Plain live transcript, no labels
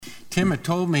Tim had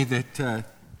told me that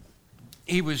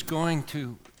he was going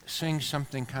to sing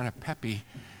something kind of peppy.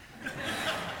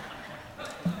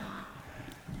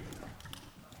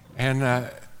 And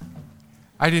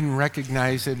I didn't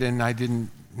recognize it, and I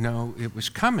didn't know it was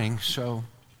coming. So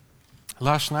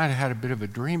last night I had a bit of a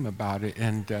dream about it,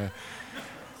 and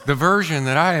the version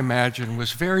that I imagined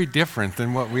was very different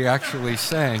than what we actually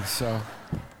sang. So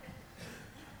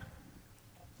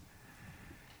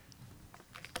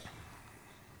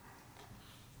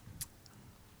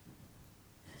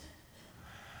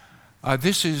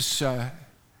this is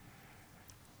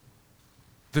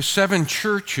the 7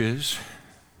 churches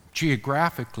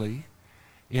geographically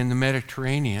in the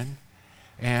Mediterranean,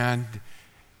 and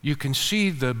you can see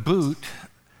the boot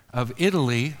of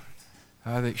Italy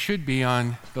that should be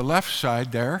on the left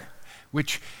side there,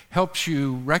 which helps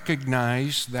you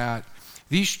recognize that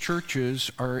these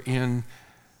churches are in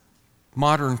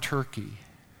modern Turkey.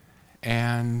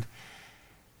 And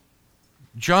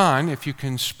John, if you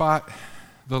can spot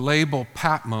the label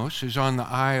Patmos, is on the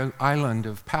island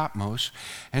of Patmos,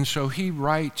 and so he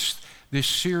writes this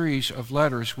series of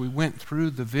letters. We went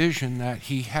through the vision that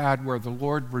he had where the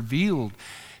Lord revealed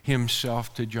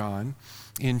himself to John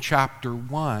in chapter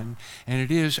 1, and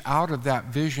it is out of that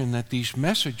vision that these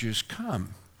messages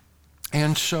come.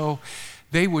 And so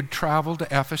they would travel to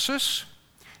Ephesus,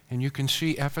 and you can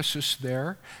see Ephesus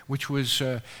there, which was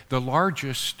the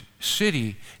largest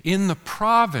city in the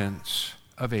province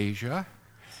of Asia.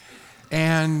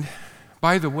 And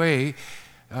by the way,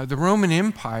 the Roman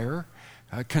Empire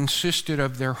consisted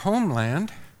of their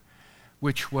homeland,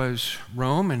 which was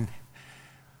Rome and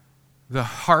the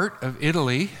heart of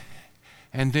Italy,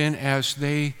 and then as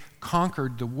they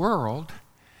conquered the world,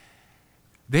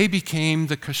 they became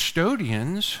the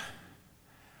custodians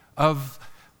of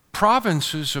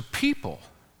provinces of people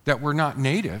that were not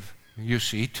native, you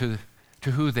see, to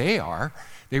who they are.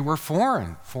 They were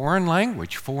foreign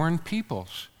language, foreign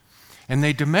peoples. And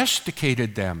they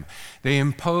domesticated them. They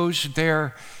imposed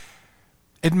their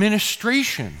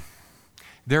administration,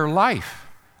 their life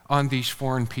on these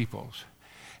foreign peoples.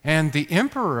 And the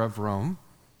emperor of Rome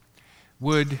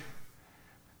would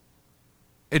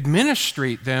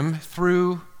administrate them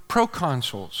through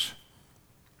proconsuls.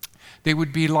 They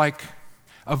would be like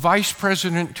a vice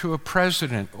president to a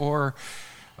president, or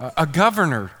a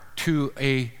governor to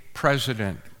a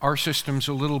president. Our system's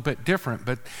a little bit different,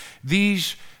 but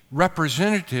these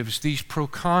representatives, these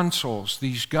proconsuls,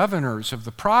 these governors of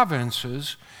the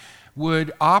provinces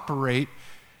would operate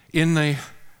in the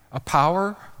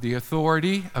power, the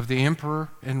authority of the emperor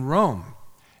in Rome.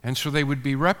 And so they would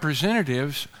be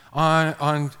representatives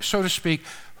on, so to speak,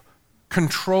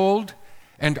 controlled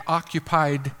and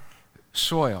occupied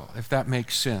soil, if that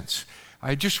makes sense.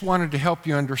 I just wanted to help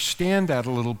you understand that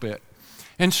a little bit.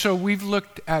 And so we've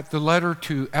looked at the letter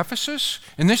to Ephesus,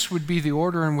 and this would be the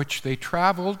order in which they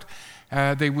traveled.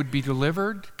 They would be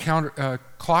delivered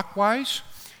clockwise.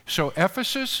 So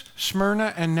Ephesus,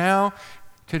 Smyrna, and now,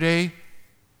 today,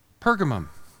 Pergamum.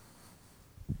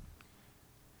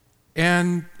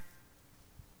 And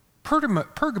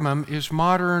Pergamum is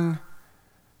modern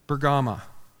Bergama.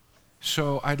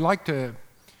 So I'd like to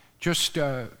just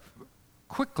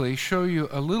quickly show you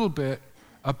a little bit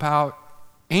about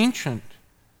ancient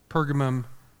Pergamum,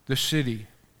 the city.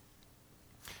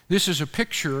 This is a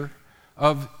picture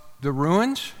of the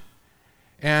ruins,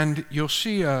 and you'll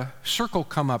see a circle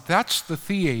come up. That's the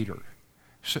theater.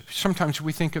 So sometimes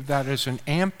we think of that as an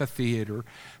amphitheater,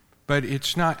 but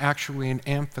it's not actually an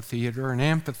amphitheater. An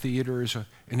amphitheater is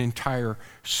an entire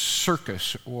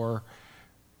circus or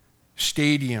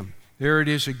stadium. There it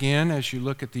is again as you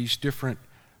look at these different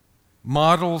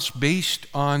models based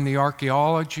on the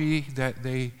archaeology that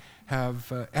they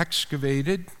have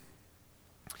excavated.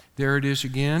 There it is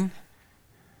again.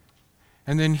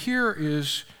 And then here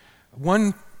is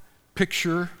one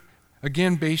picture,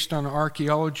 again based on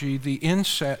archaeology. The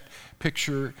inset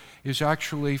picture is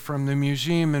actually from the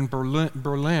museum in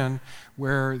Berlin,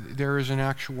 where there is an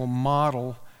actual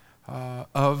model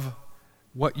of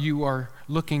what you are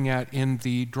looking at in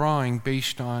the drawing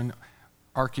based on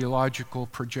archaeological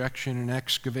projection and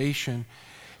excavation.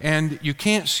 And you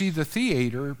can't see the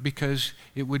theater because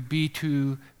it would be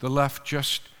to the left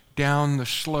just down the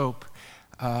slope.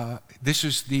 This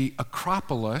is the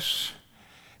Acropolis,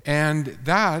 and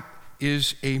that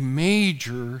is a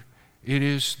major, it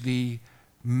is the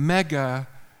mega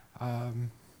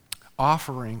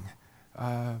offering,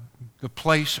 the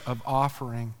place of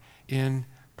offering in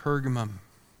Pergamum.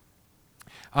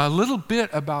 A little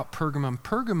bit about Pergamum.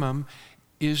 Pergamum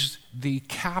is the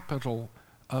capital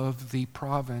of the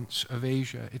province of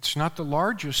Asia. It's not the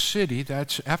largest city,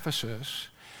 that's Ephesus,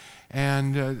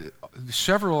 And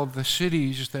several of the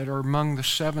cities that are among the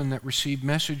 7 that received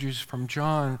messages from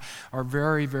John are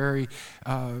very, very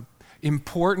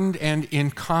important and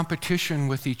in competition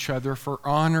with each other for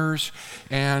honors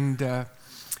and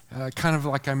kind of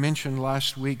like I mentioned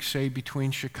last week, say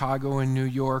between Chicago and New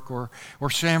York or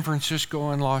San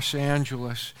Francisco and Los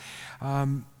Angeles.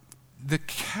 The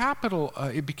capital,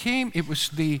 it was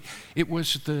the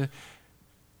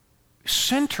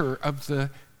center of the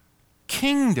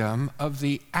kingdom of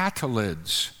the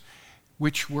Attalids,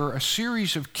 which were a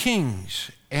series of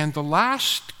kings. And the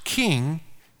last king,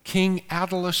 King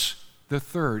Attalus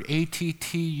III,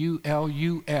 Attalus,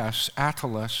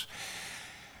 Attalus,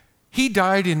 he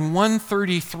died in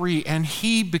 133, and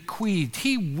he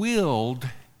willed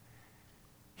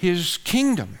his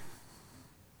kingdom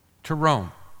to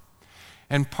Rome.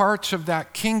 And parts of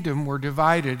that kingdom were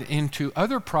divided into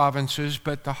other provinces,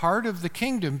 but the heart of the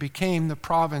kingdom became the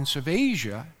province of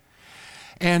Asia,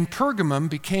 and Pergamum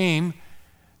became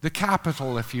the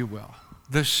capital, if you will,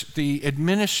 the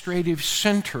administrative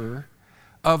center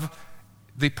of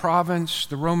the province,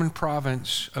 the Roman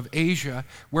province of Asia,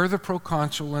 where the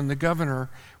proconsul and the governor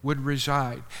would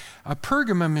reside.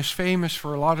 Pergamum is famous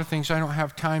for a lot of things. I don't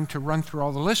have time to run through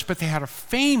all the lists, but they had a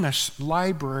famous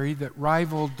library that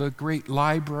rivaled the great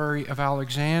library of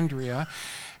Alexandria.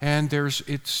 And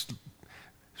it's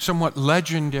somewhat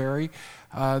legendary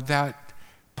that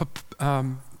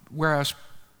whereas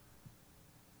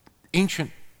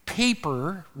ancient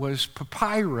paper was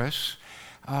papyrus,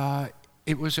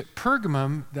 it was at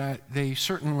Pergamum that they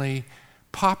certainly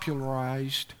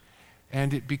popularized,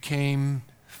 and it became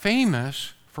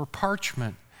famous for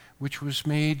parchment, which was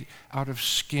made out of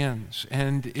skins.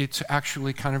 And it's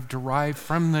actually kind of derived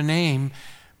from the name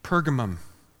Pergamum.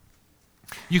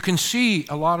 You can see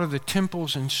a lot of the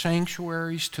temples and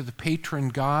sanctuaries to the patron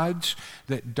gods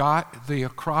that dot the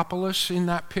Acropolis in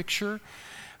that picture.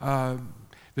 The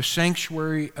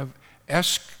sanctuary of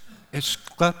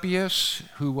Asclepius,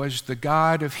 who was the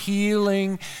god of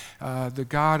healing, the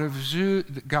god of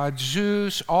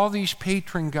Zeus. All these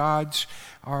patron gods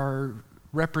are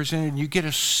represented. You get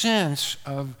a sense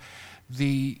of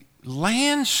the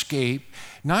landscape,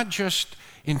 not just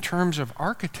in terms of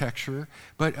architecture,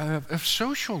 but of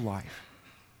social life.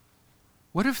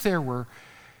 What if there were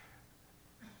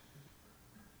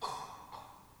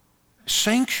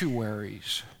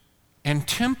sanctuaries and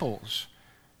temples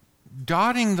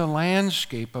dotting the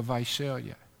landscape of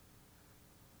Visalia?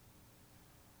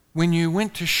 When you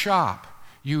went to shop,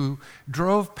 you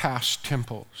drove past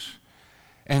temples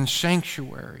and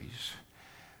sanctuaries,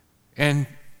 and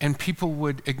people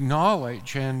would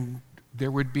acknowledge, and there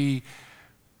would be,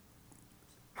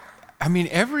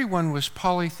 everyone was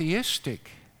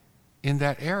polytheistic in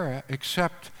that era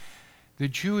except the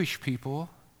Jewish people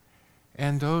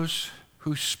and those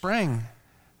who sprang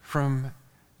from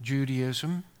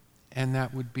Judaism, and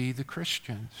that would be the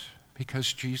Christians,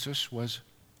 because Jesus was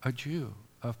a Jew,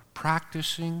 a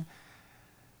practicing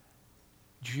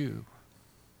Jew.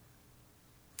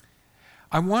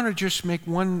 I want to just make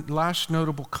one last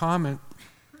notable comment.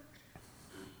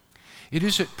 It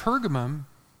is at Pergamum.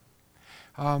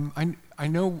 I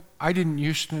know I didn't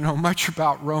used to know much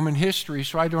about Roman history,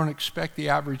 so I don't expect the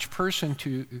average person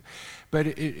to, but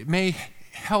it may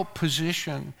help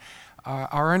position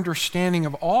our understanding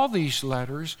of all these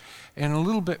letters and a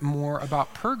little bit more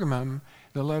about Pergamum,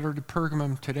 the letter to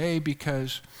Pergamum today,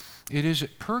 because it is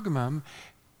at Pergamum,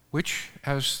 which,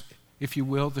 as if you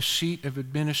will, the seat of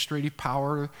administrative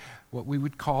power, what we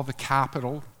would call the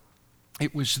capital,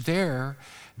 it was there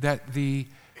that the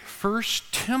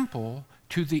first temple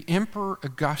to the Emperor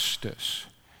Augustus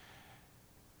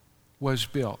was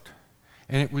built.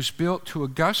 And it was built to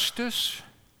Augustus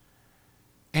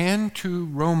and to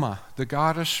Roma, the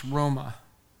goddess Roma.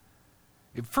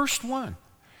 The first one.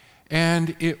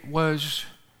 And it was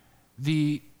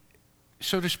the,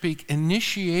 so to speak,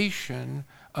 initiation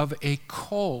of a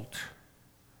cult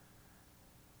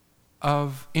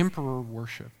of emperor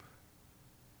worship.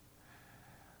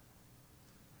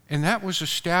 And that was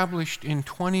established in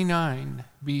 29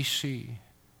 BC.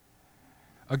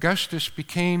 Augustus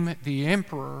became the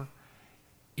emperor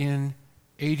in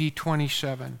AD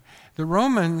 27. The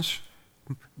Romans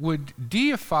would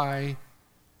deify,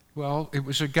 well, it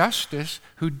was Augustus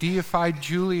who deified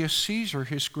Julius Caesar,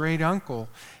 his great uncle.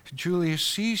 Julius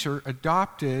Caesar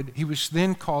adopted, he was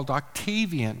then called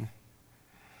Octavian.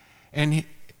 And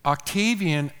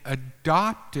Octavian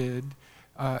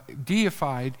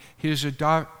deified his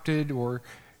adopted or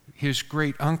his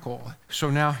great uncle,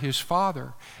 so now his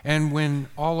father. And when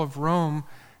all of Rome,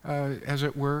 as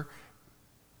it were,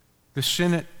 the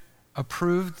Senate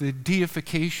approved the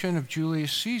deification of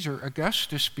Julius Caesar,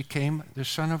 Augustus became the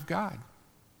son of God.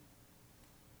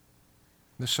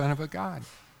 The son of a god.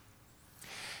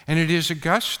 And it is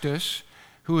Augustus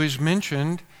who is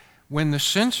mentioned when the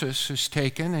census is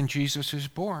taken and Jesus is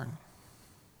born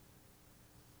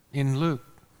in Luke.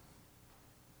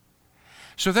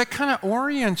 So that kind of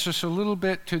orients us a little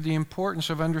bit to the importance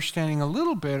of understanding a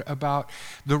little bit about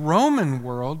the Roman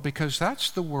world, because that's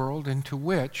the world into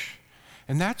which,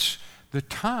 and that's the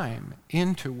time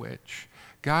into which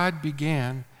God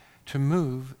began to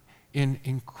move in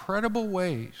incredible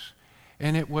ways.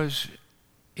 And it was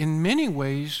in many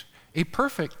ways a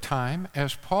perfect time,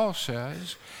 as Paul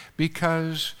says,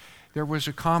 because there was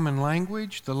a common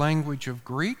language, the language of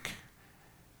Greek,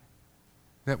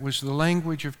 that was the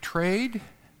language of trade.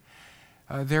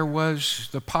 There was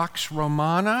the Pax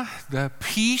Romana, the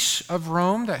peace of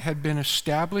Rome that had been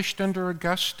established under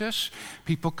Augustus.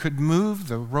 People could move,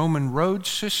 the Roman road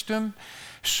system.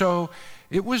 So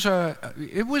it was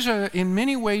in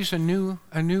many ways a new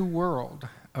world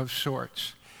of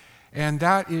sorts. And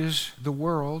that is the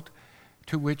world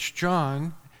to which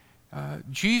John,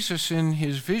 Jesus in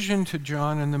his vision to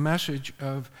John and the message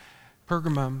of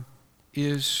Pergamum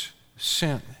is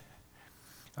sent.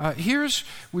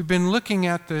 We've been looking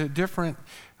at the different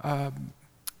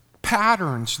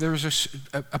patterns. There's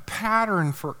a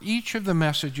pattern for each of the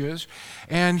messages,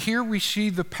 and here we see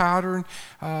the pattern.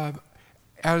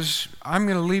 As I'm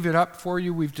going to leave it up for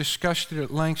you, we've discussed it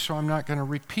at length, so I'm not going to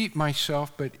repeat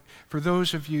myself, but for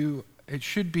those of you, it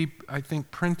should be, I think,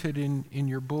 printed in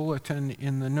your bulletin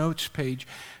in the notes page.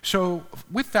 So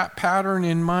with that pattern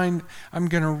in mind, I'm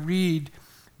going to read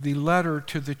the letter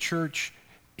to the church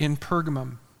in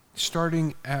Pergamum,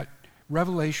 starting at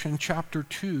Revelation chapter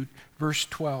 2, verse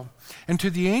 12. And to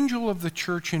the angel of the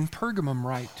church in Pergamum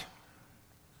write,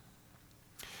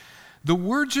 the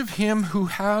words of him who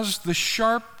has the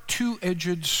sharp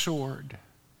two-edged sword.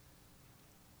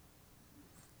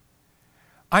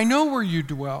 I know where you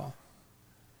dwell,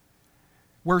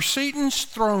 where Satan's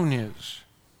throne is,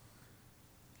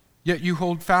 yet you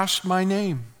hold fast my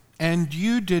name, and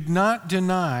you did not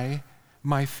deny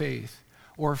my faith,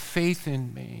 or faith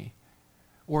in me,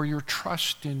 or your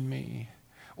trust in me,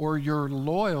 or your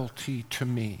loyalty to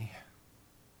me.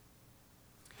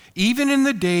 Even in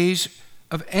the days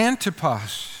of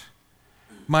Antipas,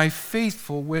 my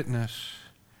faithful witness,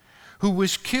 who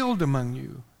was killed among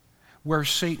you, where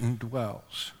Satan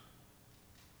dwells.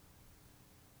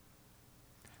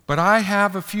 But I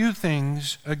have a few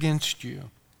things against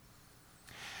you.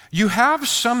 You have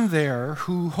some there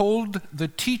who hold the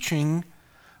teaching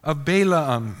of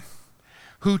Balaam,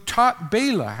 who taught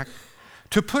Balak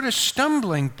to put a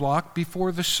stumbling block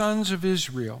before the sons of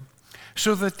Israel,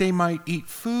 so that they might eat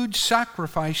food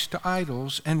sacrificed to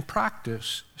idols and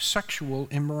practice sexual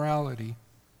immorality.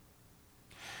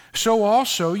 So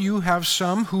also you have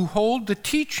some who hold the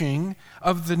teaching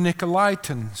of the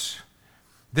Nicolaitans.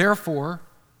 Therefore,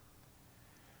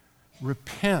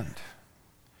 repent,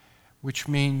 which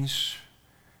means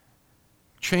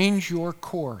change your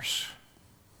course.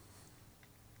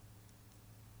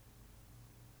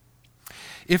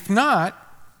 If not,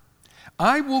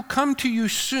 I will come to you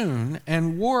soon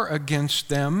and war against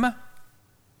them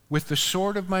with the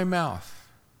sword of my mouth.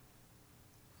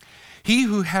 He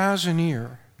who has an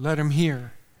ear, let him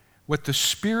hear what the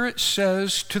Spirit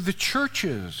says to the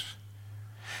churches.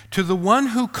 To the one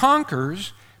who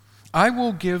conquers, I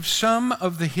will give some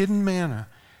of the hidden manna,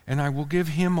 and I will give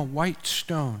him a white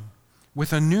stone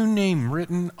with a new name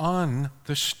written on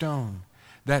the stone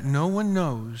that no one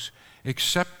knows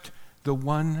except the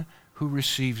one who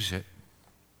receives it.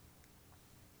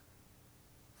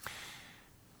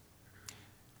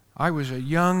 I was a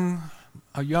young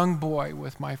boy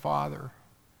with my father.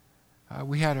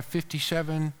 We had a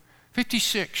 56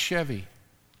 Chevy.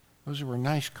 Those were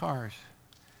nice cars.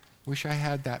 Wish I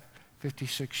had that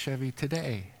 56 Chevy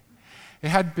today. It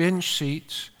had bench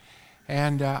seats,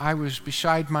 and I was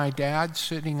beside my dad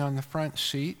sitting on the front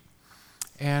seat,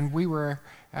 and we were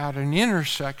at an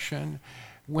intersection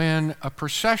when a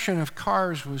procession of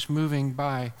cars was moving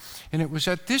by. And it was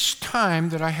at this time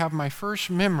that I have my first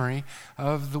memory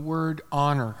of the word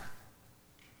honor.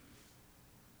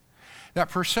 That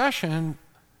procession,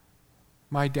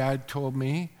 my dad told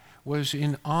me, was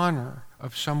in honor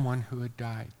of someone who had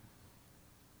died.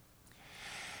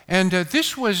 And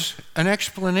this was an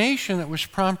explanation that was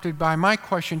prompted by my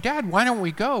question, Dad, why don't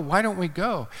we go? Why don't we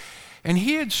go? And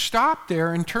he had stopped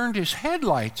there and turned his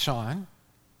headlights on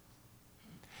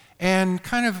and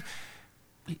kind of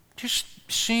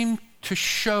just seemed to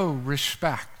show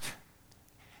respect.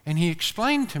 And he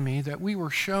explained to me that we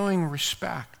were showing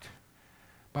respect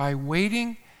by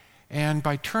waiting and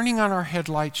by turning on our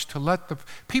headlights to let the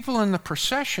people in the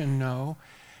procession know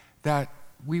that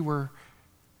we were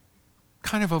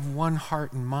kind of one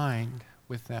heart and mind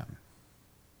with them.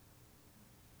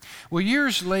 Well,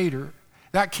 years later,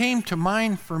 that came to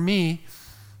mind for me.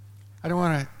 I don't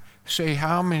want to say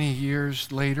how many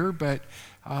years later, but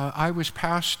I was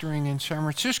pastoring in San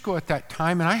Francisco at that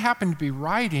time, and I happened to be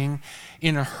riding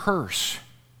in a hearse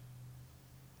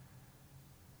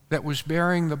that was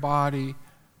bearing the body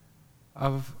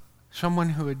of someone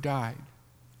who had died.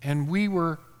 And we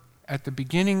were at the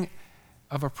beginning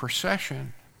of a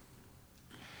procession.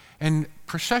 And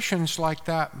processions like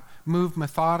that move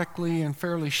methodically and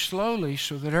fairly slowly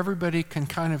so that everybody can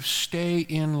kind of stay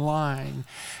in line.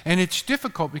 And it's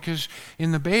difficult because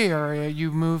in the Bay Area,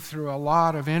 you move through a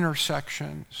lot of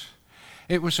intersections.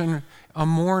 It was in a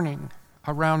morning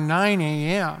around 9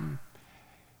 a.m.,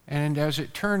 and as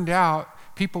it turned out,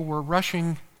 people were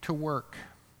rushing to work.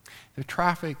 The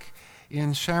traffic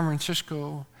in San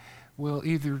Francisco will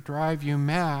either drive you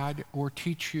mad or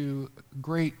teach you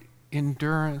great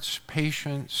endurance,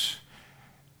 patience,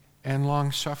 and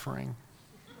long-suffering.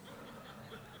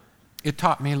 It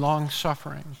taught me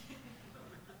long-suffering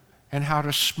and how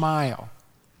to smile.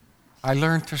 I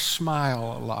learned to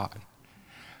smile a lot.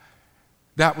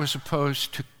 That was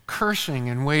opposed to cursing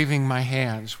and waving my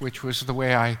hands, which was the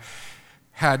way I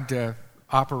had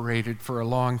operated for a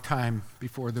long time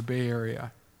before the Bay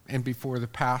Area and before the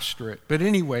pastorate. But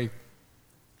anyway,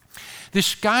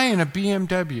 this guy in a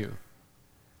BMW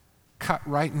cut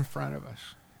right in front of us.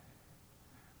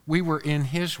 We were in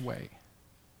his way.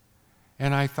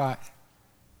 And I thought,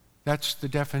 that's the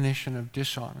definition of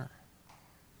dishonor.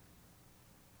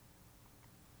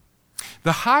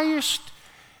 The highest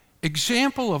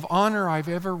example of honor I've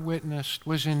ever witnessed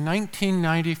was in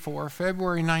 1994,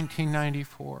 February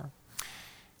 1994.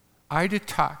 Ida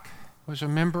Tuck was a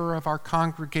member of our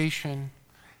congregation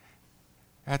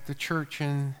at the church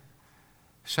in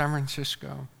San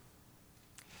Francisco.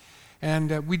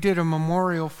 And we did a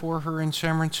memorial for her in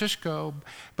San Francisco,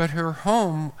 but her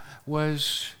home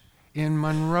was in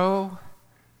Monroe,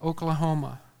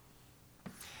 Oklahoma.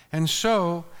 And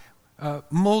so,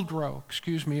 Muldrow,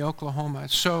 Oklahoma.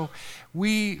 So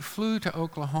we flew to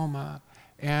Oklahoma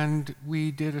and we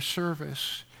did a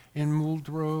service in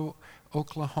Muldrow,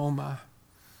 Oklahoma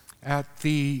at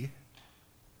the,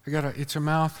 it's a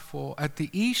mouthful, at the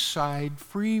East Side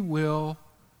Free Will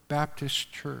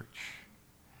Baptist Church.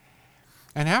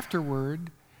 And afterward,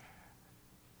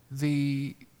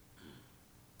 the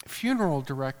funeral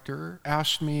director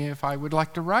asked me if I would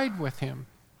like to ride with him,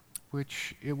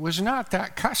 which it was not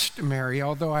that customary,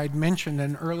 although I'd mentioned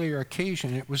an earlier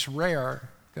occasion, it was rare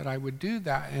that I would do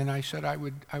that. And I said I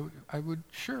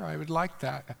would like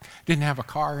that. Didn't have a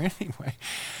car anyway.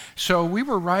 So we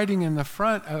were riding in the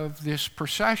front of this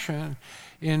procession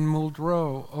in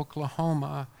Muldrow,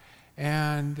 Oklahoma,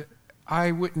 and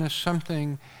I witnessed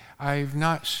something I'd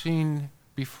not seen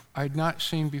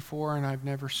before and I've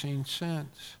never seen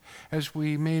since. As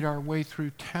we made our way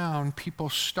through town, people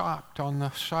stopped on the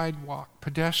sidewalk.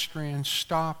 Pedestrians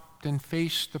stopped and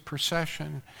faced the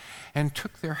procession and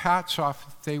took their hats off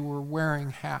if they were wearing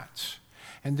hats,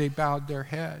 and they bowed their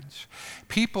heads.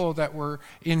 People that were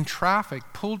in traffic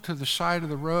pulled to the side of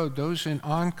the road, those in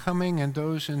oncoming and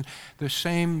those in the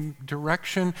same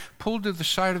direction, pulled to the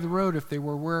side of the road. If they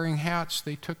were wearing hats,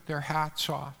 they took their hats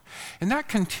off. And that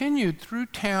continued through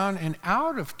town and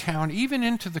out of town, even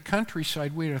into the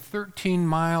countryside. We had a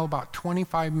 13-mile, about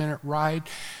 25-minute ride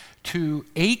to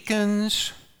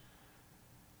Aikens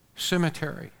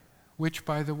Cemetery, which,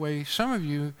 by the way, some of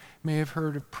you may have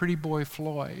heard of Pretty Boy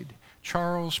Floyd.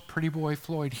 Charles Pretty Boy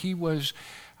Floyd. He was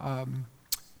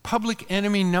public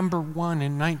enemy number one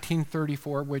in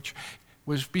 1934, which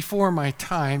was before my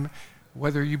time,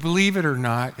 whether you believe it or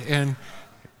not. And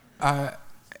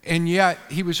yet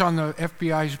he was on the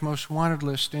FBI's most wanted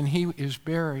list, and he is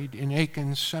buried in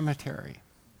Aikens Cemetery.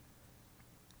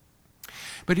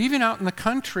 But even out in the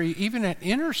country, even at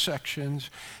intersections,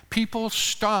 people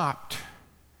stopped.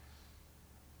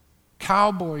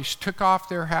 Cowboys took off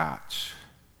their hats.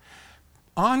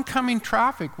 Oncoming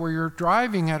traffic where you're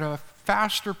driving at a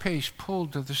faster pace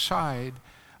pulled to the side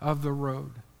of the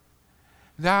road.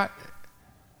 That,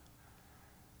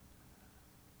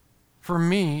 for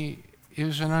me,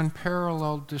 is an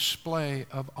unparalleled display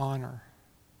of honor.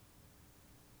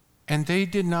 And they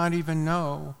did not even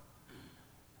know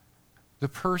the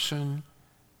person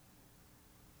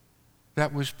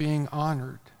that was being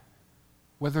honored,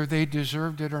 whether they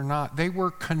deserved it or not. They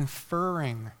were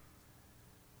conferring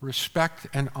respect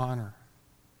and honor.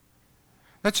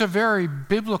 That's a very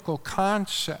biblical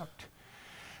concept.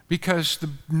 because the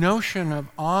notion of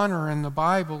honor in the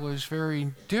Bible is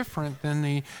very different than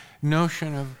the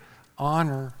notion of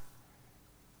honor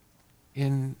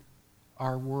in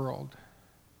our world.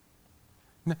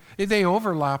 They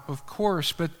overlap, of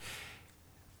course, but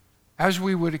as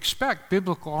we would expect,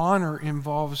 biblical honor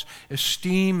involves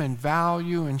esteem and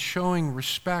value and showing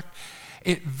respect.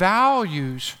 It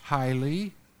values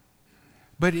highly,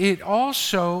 but it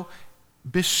also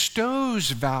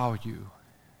bestows value,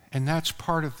 and that's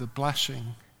part of the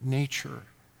blessing nature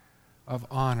of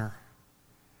honor.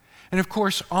 And of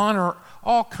course, honor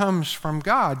all comes from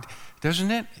God,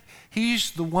 doesn't it?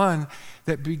 He's the one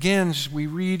that begins, we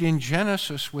read in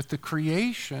Genesis, with the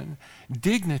creation,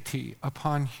 dignity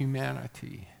upon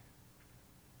humanity.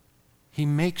 He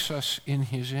makes us in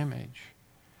his image.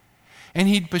 And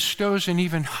he bestows an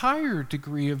even higher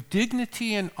degree of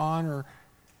dignity and honor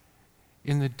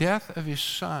in the death of his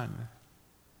Son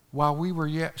while we were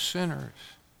yet sinners.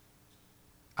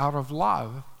 Out of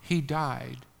love, he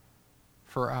died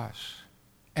for us.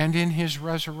 And in his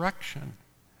resurrection,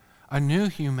 a new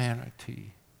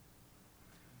humanity,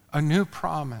 a new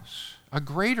promise, a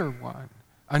greater one,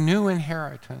 a new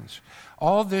inheritance.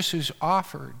 All this is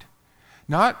offered,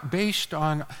 not based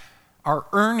on our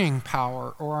earning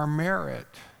power or our merit,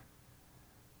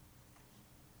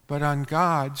 but on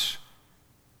God's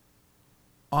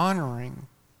honoring,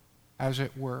 as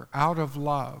it were, out of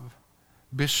love,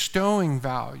 bestowing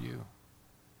value.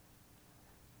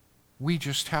 We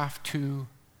just have to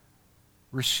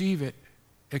receive it,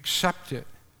 accept it,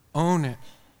 own it,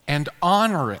 and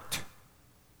honor it.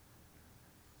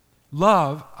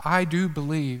 Love, I do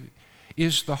believe,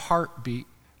 is the heartbeat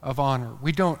of honor.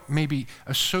 We don't maybe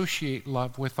associate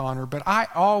love with honor, but I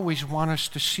always want us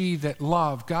to see that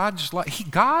love, God's love,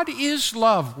 God is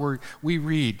love, we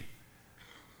read.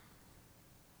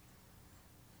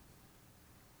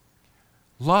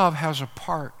 Love has a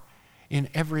part in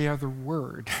every other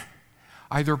word,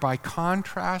 either by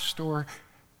contrast or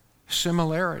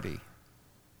similarity.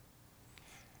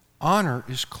 Honor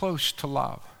is close to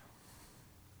love.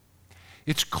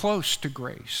 It's close to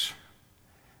grace.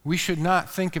 We should not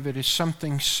think of it as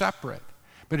something separate,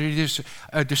 but it is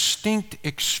a distinct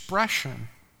expression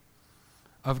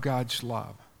of God's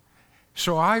love.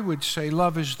 So I would say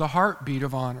love is the heartbeat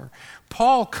of honor.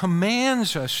 Paul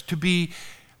commands us to be,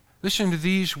 listen to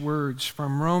these words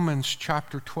from Romans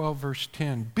chapter 12, verse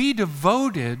 10. Be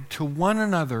devoted to one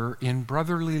another in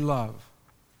brotherly love.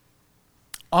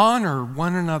 Honor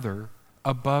one another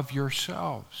above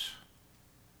yourselves.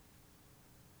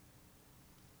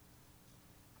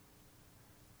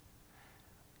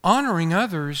 Honoring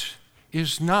others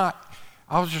is not,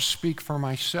 I'll just speak for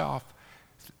myself,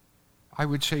 I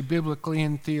would say biblically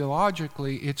and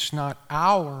theologically, it's not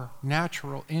our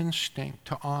natural instinct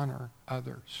to honor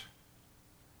others.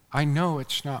 I know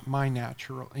it's not my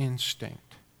natural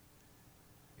instinct.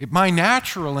 My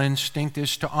natural instinct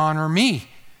is to honor me,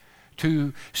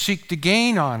 to seek to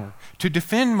gain honor, to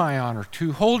defend my honor,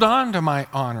 to hold on to my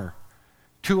honor,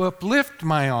 to uplift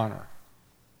my honor.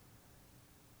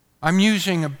 I'm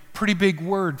using a pretty big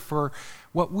word for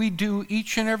what we do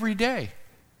each and every day.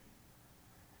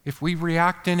 If we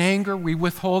react in anger, we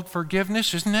withhold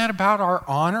forgiveness. Isn't that about our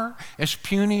honor, as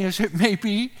puny as it may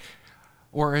be,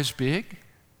 or as big?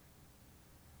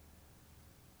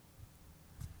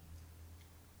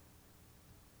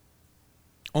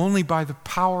 Only by the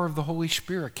power of the Holy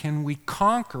Spirit can we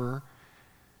conquer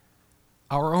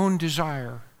our own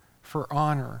desire for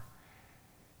honor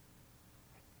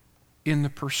in the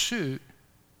pursuit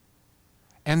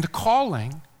and the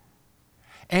calling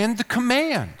and the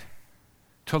command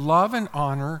to love and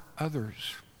honor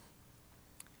others,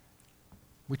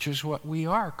 which is what we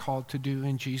are called to do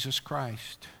in Jesus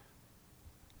Christ.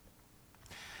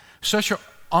 Such an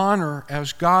honor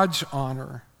as God's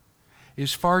honor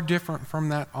is far different from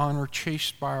that honor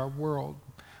chased by our world,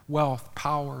 wealth,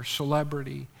 power,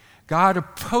 celebrity. God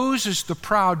opposes the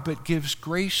proud but gives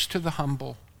grace to the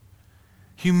humble.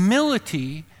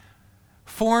 Humility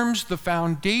forms the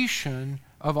foundation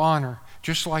of honor,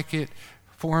 just like it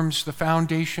forms the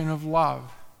foundation of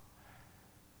love.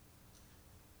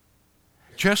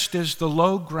 Just as the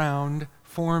low ground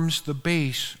forms the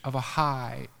base of a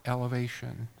high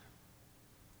elevation.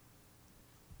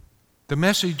 The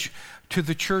message to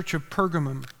the church of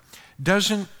Pergamum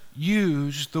doesn't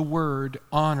use the word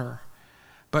honor,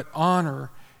 but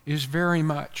honor is very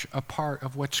much a part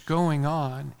of what's going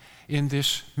on in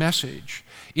this message,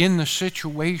 in the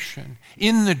situation,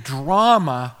 in the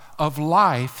drama of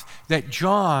life that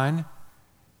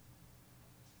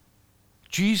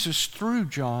Jesus through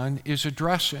John is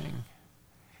addressing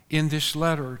in this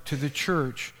letter to the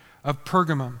church of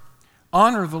Pergamum.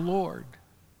 Honor the Lord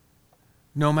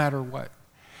no matter what.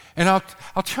 And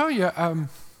I'll tell you,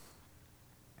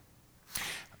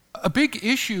 a big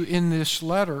issue in this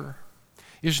letter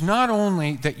is not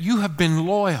only that you have been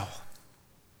loyal.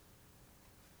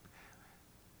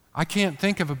 I can't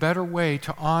think of a better way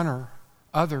to honor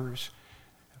others,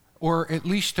 or at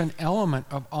least an element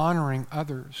of honoring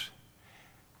others.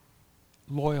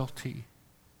 Loyalty.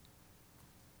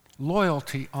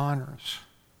 Loyalty honors.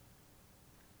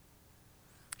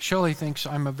 Shelley thinks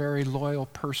I'm a very loyal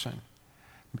person,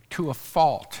 to a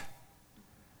fault.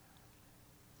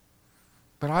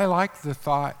 But I like the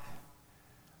thought,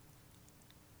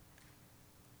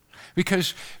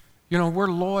 because, we're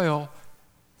loyal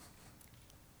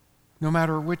no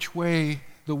matter which way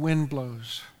the wind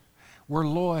blows. We're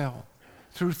loyal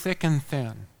through thick and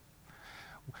thin.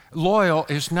 Loyal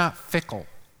is not fickle.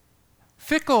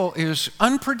 Fickle is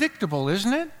unpredictable,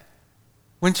 isn't it?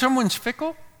 When someone's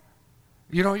fickle,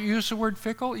 you don't use the word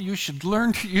fickle? You should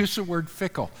learn to use the word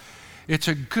fickle. It's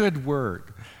a good word.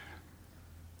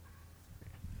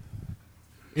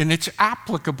 And it's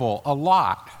applicable a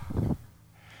lot.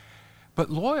 But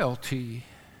loyalty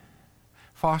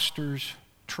fosters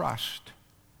trust.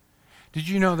 Did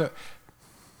you know that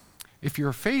if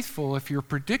you're faithful, if you're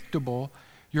predictable,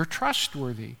 you're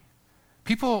trustworthy?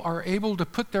 People are able to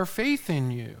put their faith in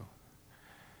you.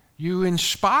 You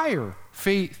inspire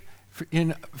faith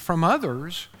from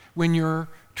others when you're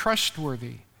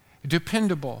trustworthy,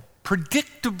 dependable,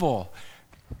 predictable.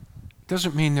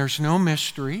 Doesn't mean there's no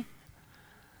mystery,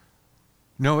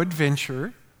 no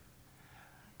adventure.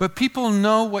 But people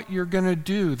know what you're going to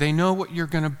do. They know what you're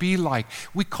going to be like.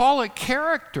 We call it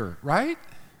character, right?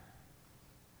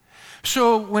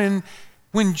 So when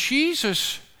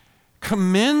Jesus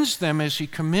commends them, as he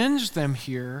commends them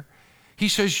here, he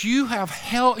says, you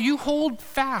hold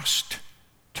fast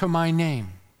to my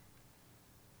name.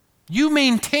 You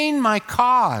maintain my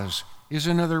cause, is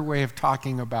another way of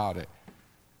talking about it.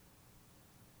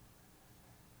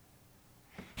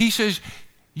 He says,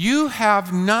 you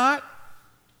have not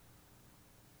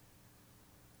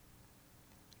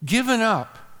given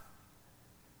up,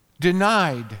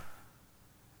 denied,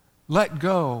 let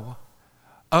go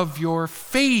of your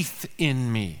faith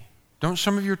in me. Don't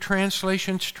some of your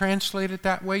translations translate it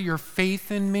that way? Your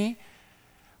faith in me?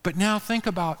 But now think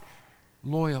about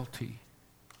loyalty.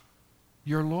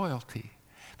 Your loyalty.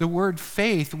 The word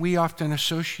faith we often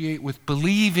associate with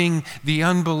believing the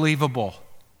unbelievable.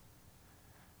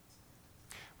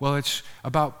 Well, it's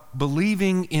about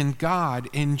believing in God,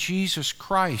 in Jesus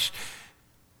Christ.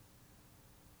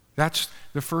 That's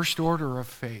the first order of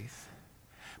faith.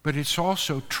 But it's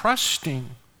also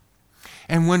trusting.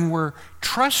 And when we're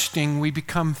trusting, we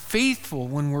become faithful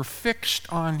when we're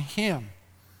fixed on Him.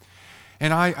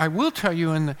 And I will tell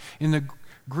you, in the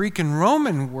Greek and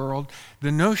Roman world,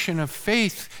 the notion of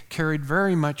faith carried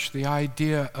very much the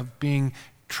idea of being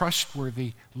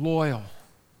trustworthy, loyal,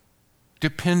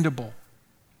 dependable,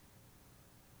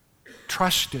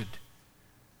 trusted.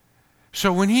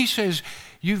 So when he says,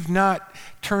 you've not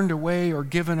turned away or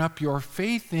given up your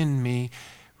faith in me,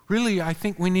 really I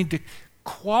think we need to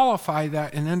qualify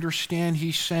that and understand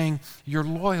he's saying, you're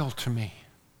loyal to me.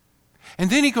 And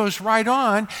then he goes right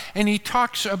on and he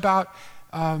talks about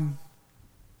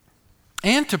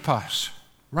Antipas,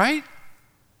 right?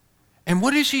 And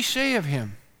what does he say of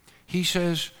him? He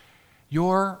says,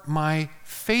 you're my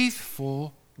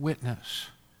faithful witness.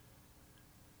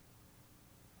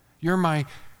 You're my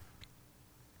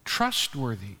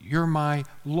trustworthy. You're my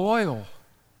loyal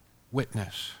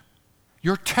witness.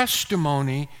 Your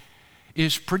testimony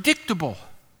is predictable.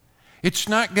 It's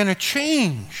not going to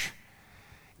change.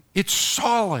 It's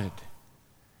solid.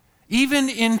 Even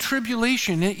in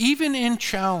tribulation, even in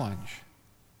challenge.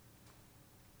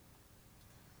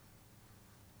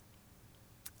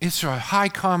 It's a high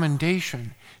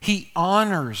commendation. He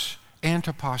honors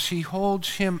Antipas. He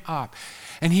holds him up.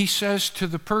 And he says to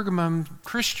the Pergamum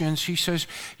Christians, he says,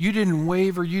 you didn't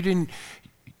waver, you didn't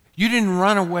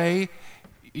run away,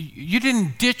 you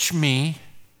didn't ditch me,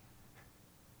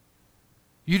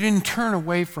 you didn't turn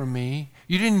away from me,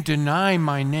 you didn't deny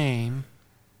my name.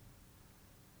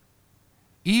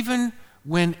 Even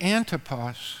when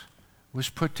Antipas was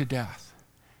put to death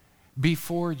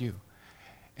before you.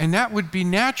 And that would be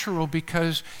natural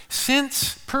because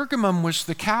since Pergamum was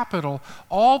the capital,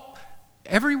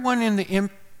 everyone in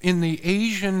the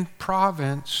Asian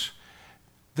province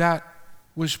that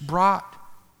was brought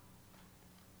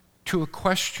to a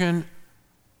question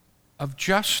of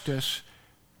justice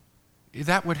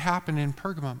that would happen in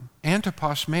Pergamum.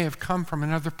 Antipas may have come from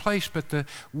another place, but the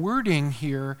wording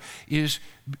here is,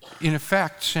 in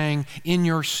effect, saying, in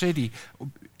your city,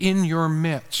 in your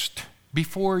midst,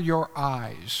 before your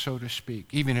eyes, so to speak,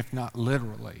 even if not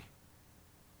literally.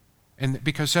 And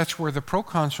because that's where the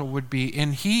proconsul would be,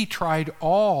 and he tried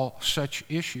all such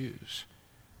issues.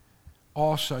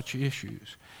 All such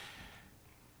issues.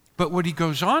 But what he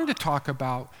goes on to talk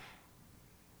about,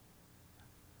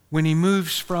 when he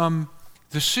moves from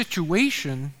the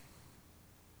situation,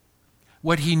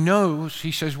 what he knows,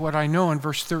 he says, what I know in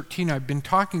verse 13 I've been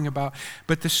talking about,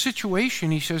 but the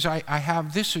situation, he says, I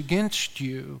have this against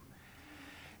you.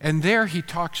 And there he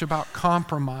talks about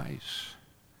compromise.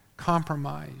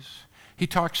 Compromise. He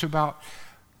talks about,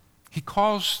 he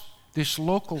calls this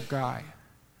local guy,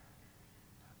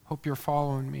 hope you're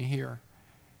following me here.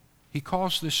 He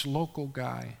calls this local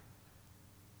guy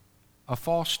a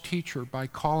false teacher by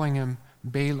calling him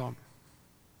Balaam.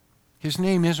 His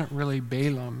name isn't really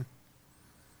Balaam,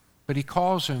 but he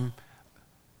calls him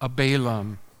a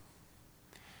Balaam.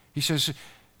 He says,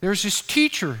 there's this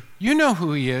teacher, you know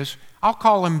who he is, I'll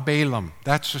call him Balaam.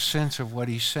 That's the sense of what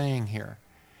he's saying here.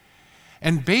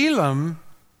 And Balaam,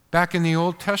 back in the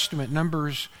Old Testament,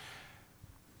 Numbers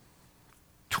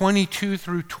 22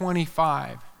 through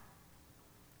 25,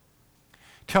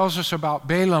 tells us about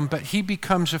Balaam, but he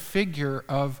becomes a figure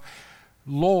of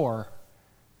lore.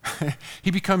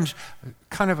 He becomes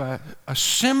kind of a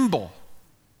symbol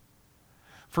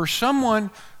for someone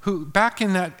who, back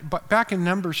in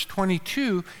Numbers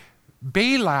 22,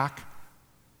 Balak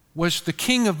was the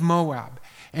king of Moab.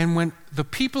 And when the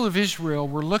people of Israel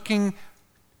were looking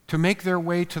to make their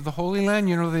way to the Holy Land,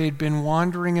 you know, they had been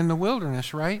wandering in the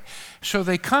wilderness, right? So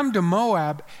they come to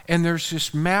Moab, and there's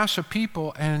this mass of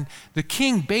people, and the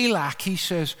king Balak, he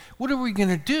says, what are we going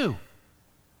to do?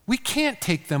 We can't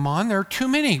take them on. There are too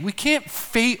many. We can't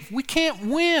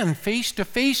win face to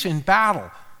face in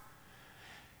battle.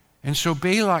 And so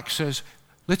Balak says,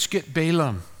 let's get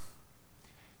Balaam.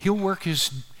 He'll work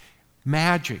his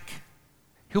magic.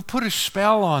 He'll put a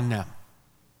spell on them.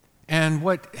 And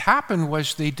what happened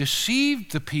was they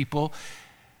deceived the people,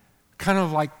 kind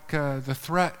of like the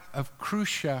threat of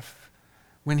Khrushchev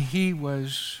when he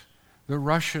was the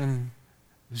Russian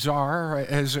czar,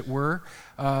 as it were,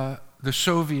 the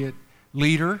Soviet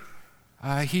leader.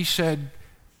 He said,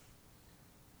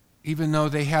 even though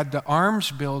they had the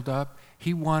arms build up,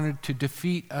 he wanted to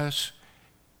defeat us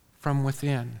from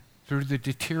within through the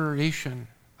deterioration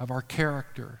of our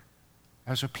character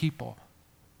as a people.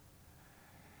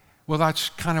 Well, that's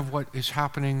kind of what is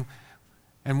happening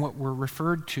and what we're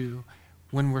referred to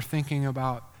when we're thinking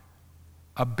about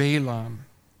a Balaam,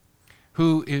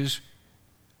 he's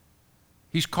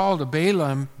called a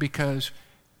Balaam because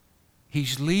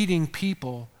he's leading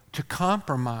people to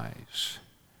compromise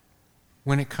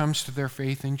when it comes to their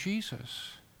faith in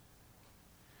Jesus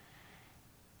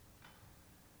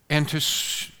and to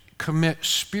commit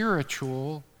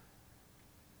spiritual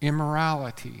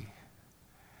immorality,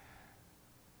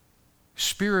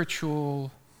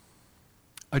 spiritual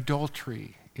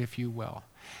adultery, if you will.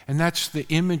 And that's the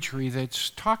imagery that's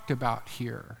talked about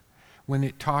here when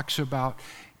it talks about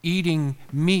eating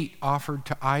meat offered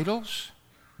to idols.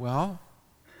 Well,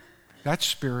 that's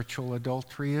spiritual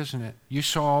adultery, isn't it? You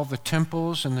saw all the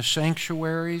temples and the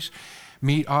sanctuaries,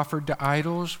 meat offered to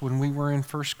idols. When we were in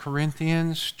 1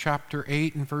 Corinthians chapter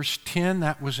 8 and verse 10,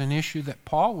 that was an issue that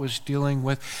Paul was dealing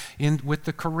with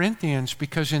the Corinthians,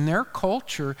 because in their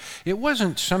culture, it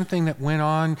wasn't something that went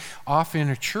on off in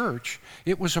a church.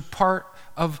 It was a part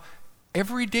of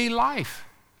everyday life.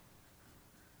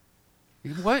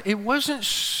 It wasn't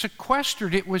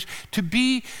sequestered. It was to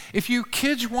be, if your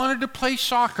kids wanted to play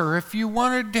soccer, if you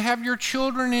wanted to have your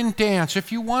children in dance,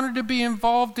 if you wanted to be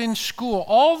involved in school,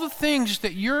 all the things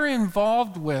that you're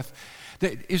involved with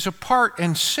that is a part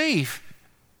and safe,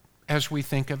 as we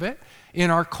think of it,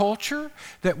 in our culture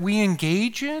that we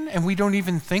engage in and we don't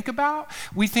even think about.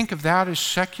 We think of that as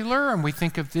secular and we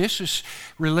think of this as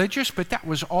religious, but that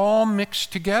was all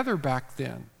mixed together back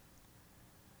then.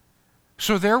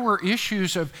 So there were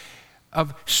issues of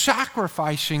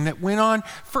sacrificing that went on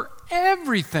for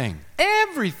everything,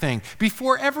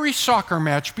 before every soccer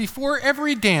match, before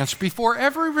every dance, before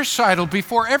every recital,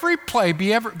 before every play,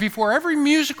 before every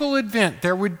musical event,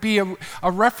 there would be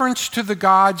a reference to the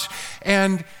gods,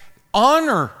 and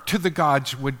honor to the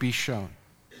gods would be shown.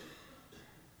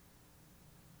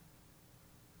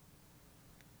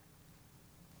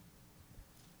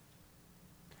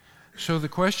 So the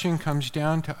question comes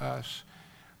down to us.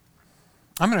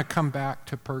 I'm going to come back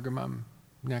to Pergamum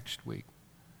next week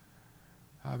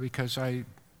because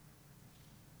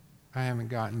I haven't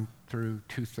gotten through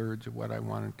 2/3 of what I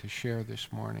wanted to share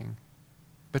this morning.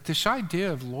 But this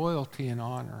idea of loyalty and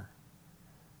honor,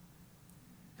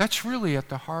 that's really at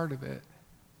the heart of it.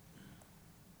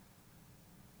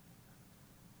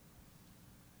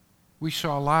 We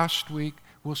saw last week,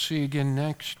 we'll see again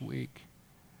next week,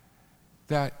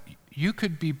 that you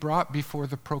could be brought before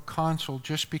the proconsul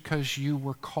just because you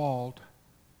were called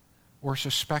or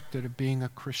suspected of being a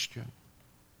Christian.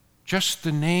 Just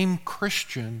the name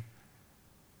Christian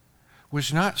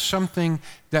was not something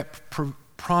that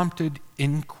prompted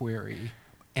inquiry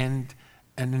and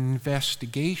an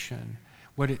investigation.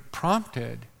 What it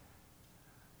prompted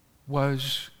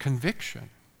was conviction.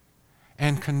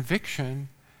 And conviction,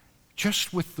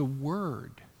 just with the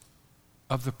word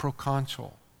of the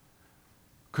proconsul,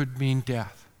 could mean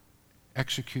death,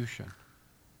 execution.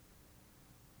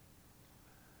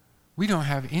 We don't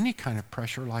have any kind of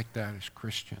pressure like that as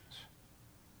Christians.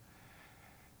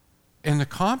 And the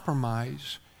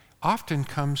compromise often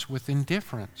comes with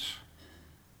indifference.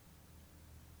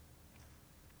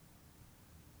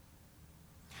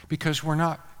 Because we're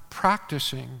not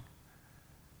practicing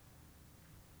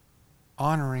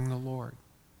honoring the Lord.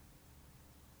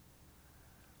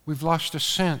 We've lost a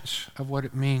sense of what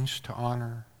it means to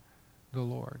honor the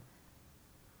Lord.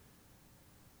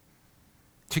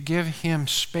 To give Him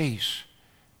space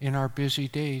in our busy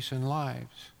days and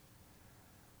lives.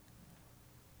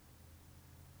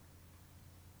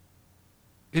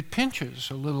 It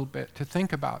pinches a little bit to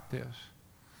think about this.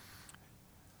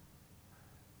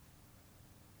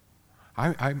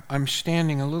 I'm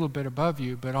standing a little bit above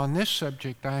you, but on this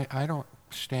subject, I don't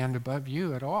stand above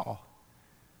you at all.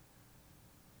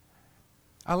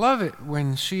 I love it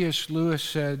when C.S. Lewis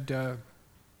said,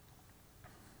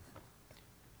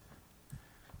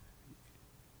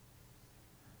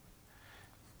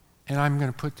 and I'm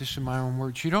going to put this in my own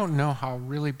words, you don't know how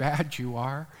really bad you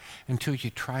are until you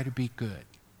try to be good.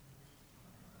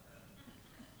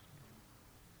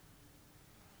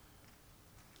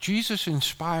 Jesus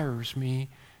inspires me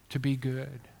to be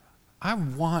good. I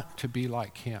want to be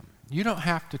like Him. You don't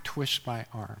have to twist my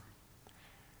arm.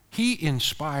 He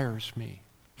inspires me.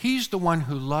 He's the one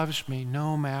who loves me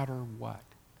no matter what.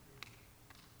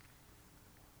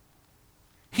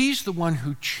 He's the one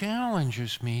who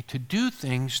challenges me to do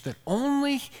things that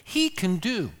only He can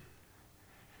do.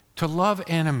 To love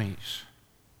enemies.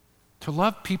 To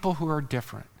love people who are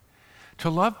different.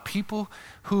 To love people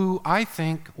who I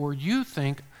think or you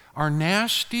think are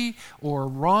nasty or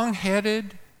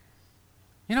wrong-headed.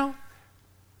 You know,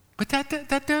 but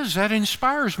that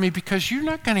inspires me because you're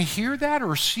not going to hear that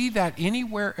or see that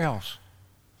anywhere else.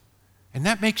 And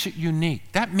that makes it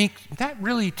unique. That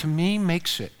really, to me,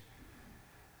 makes it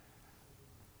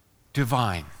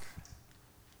divine.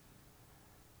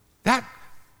 That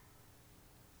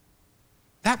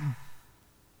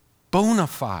bona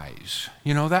fides,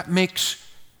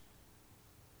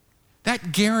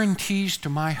 that guarantees to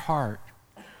my heart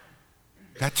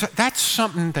that's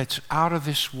something that's out of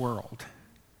this world.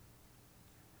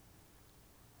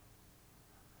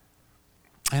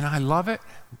 And I love it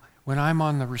when I'm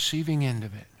on the receiving end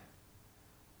of it.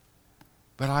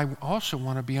 But I also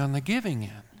want to be on the giving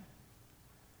end.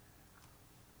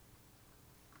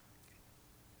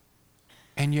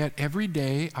 And yet every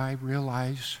day I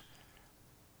realize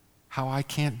how I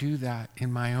can't do that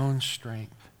in my own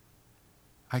strength.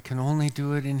 I can only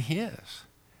do it in His.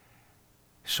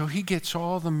 So He gets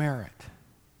all the merit.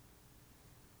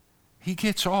 He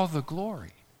gets all the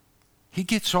glory. He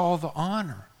gets all the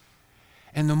honor.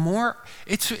 And the more,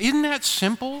 isn't that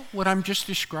simple, what I'm just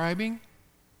describing?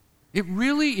 It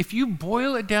really, if you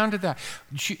boil it down to that,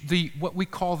 what we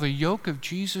call the yoke of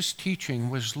Jesus' teaching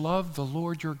was love the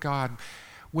Lord your God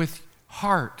with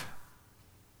heart,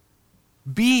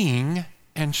 being,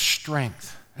 and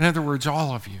strength. In other words,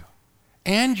 all of you.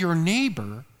 And your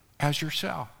neighbor as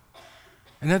yourself.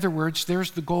 In other words,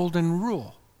 there's the golden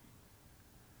rule.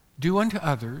 Do unto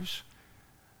others,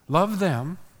 love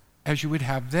them as you would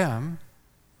have them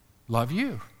love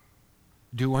you.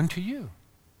 Do unto you.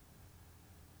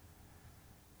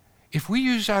 If we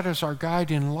use that as our guide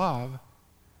in love,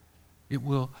 it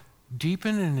will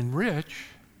deepen and enrich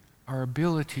our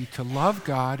ability to love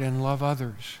God and love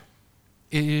others.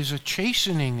 It is a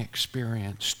chastening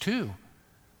experience too.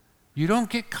 You don't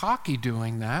get cocky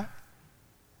doing that.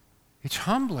 It's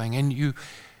humbling, and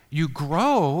you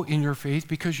grow in your faith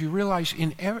because you realize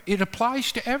it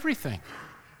applies to everything.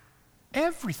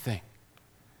 Everything.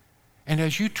 And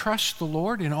as you trust the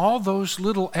Lord in all those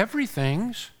little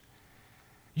everythings,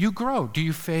 you grow. Do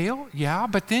you fail? Yeah,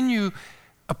 but then you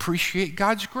appreciate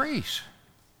God's grace.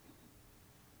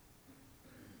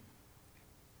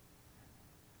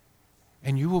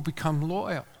 and you will become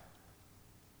loyal.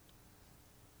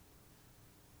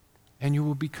 And you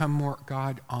will become more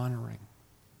God-honoring.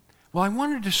 Well, I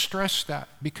wanted to stress that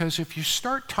because if you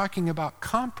start talking about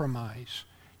compromise,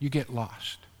 you get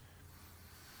lost.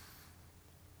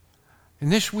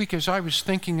 And this week, as I was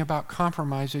thinking about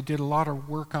compromise, I did a lot of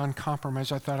work on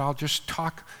compromise. I thought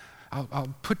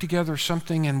I'll put together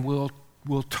something and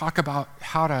we'll talk about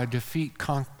how to defeat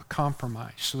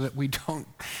compromise so that we don't.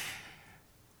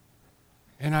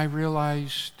 And I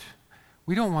realized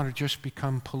we don't want to just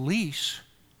become police.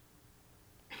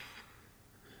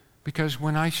 Because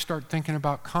when I start thinking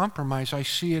about compromise, I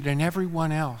see it in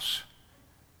everyone else.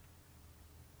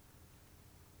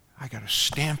 I got to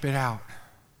stamp it out.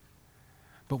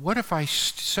 But what if I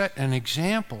set an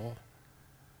example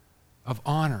of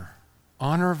honor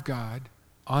of God,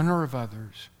 honor of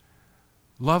others,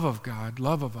 love of God,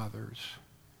 love of others?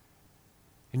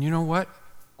 And you know what?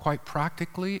 Quite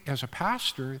practically, as a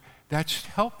pastor, that's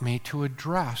helped me to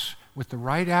address with the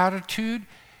right attitude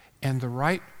and the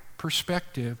right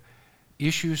perspective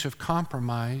issues of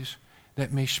compromise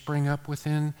that may spring up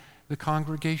within the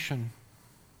congregation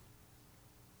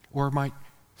or might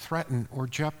threaten or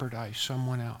jeopardize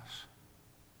someone else.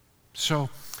 So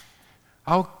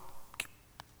I'll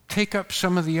take up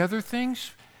some of the other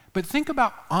things, but think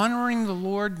about honoring the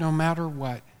Lord no matter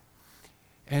what.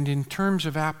 And in terms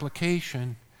of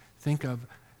application, think of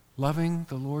loving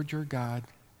the Lord your God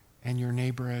and your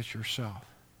neighbor as yourself.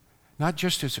 Not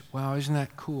just as, wow, isn't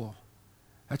that cool?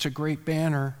 That's a great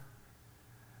banner,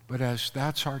 but as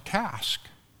that's our task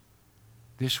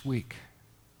this week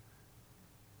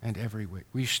and every week.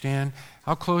 We stand.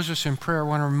 I'll close this in prayer. I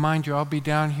want to remind you, I'll be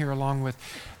down here along with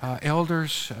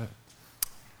elders,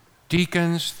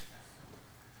 deacons,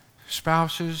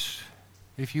 spouses.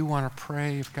 If you want to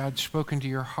pray, if God's spoken to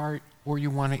your heart, or you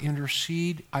want to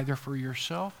intercede either for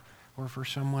yourself or for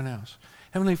someone else.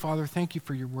 Heavenly Father, thank you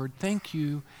for your word. Thank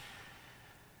you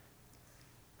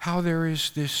how there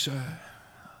is this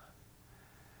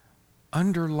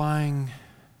underlying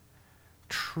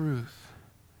truth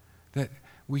that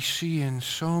we see in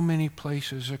so many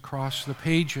places across the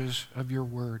pages of your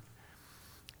word.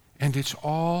 And it's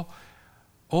all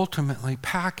ultimately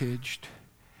packaged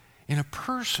in a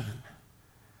person.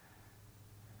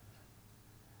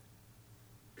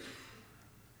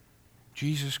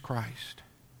 Jesus Christ.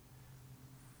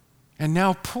 And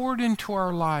now poured into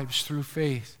our lives through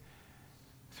faith,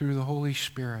 through the Holy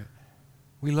Spirit.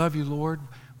 We love you, Lord.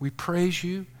 We praise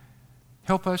you.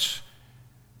 Help us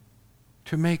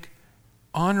to make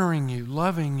honoring you,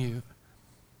 loving you,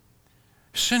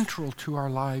 central to our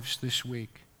lives this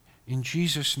week. In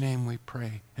Jesus' name we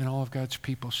pray. And all of God's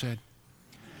people said,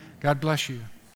 God bless you.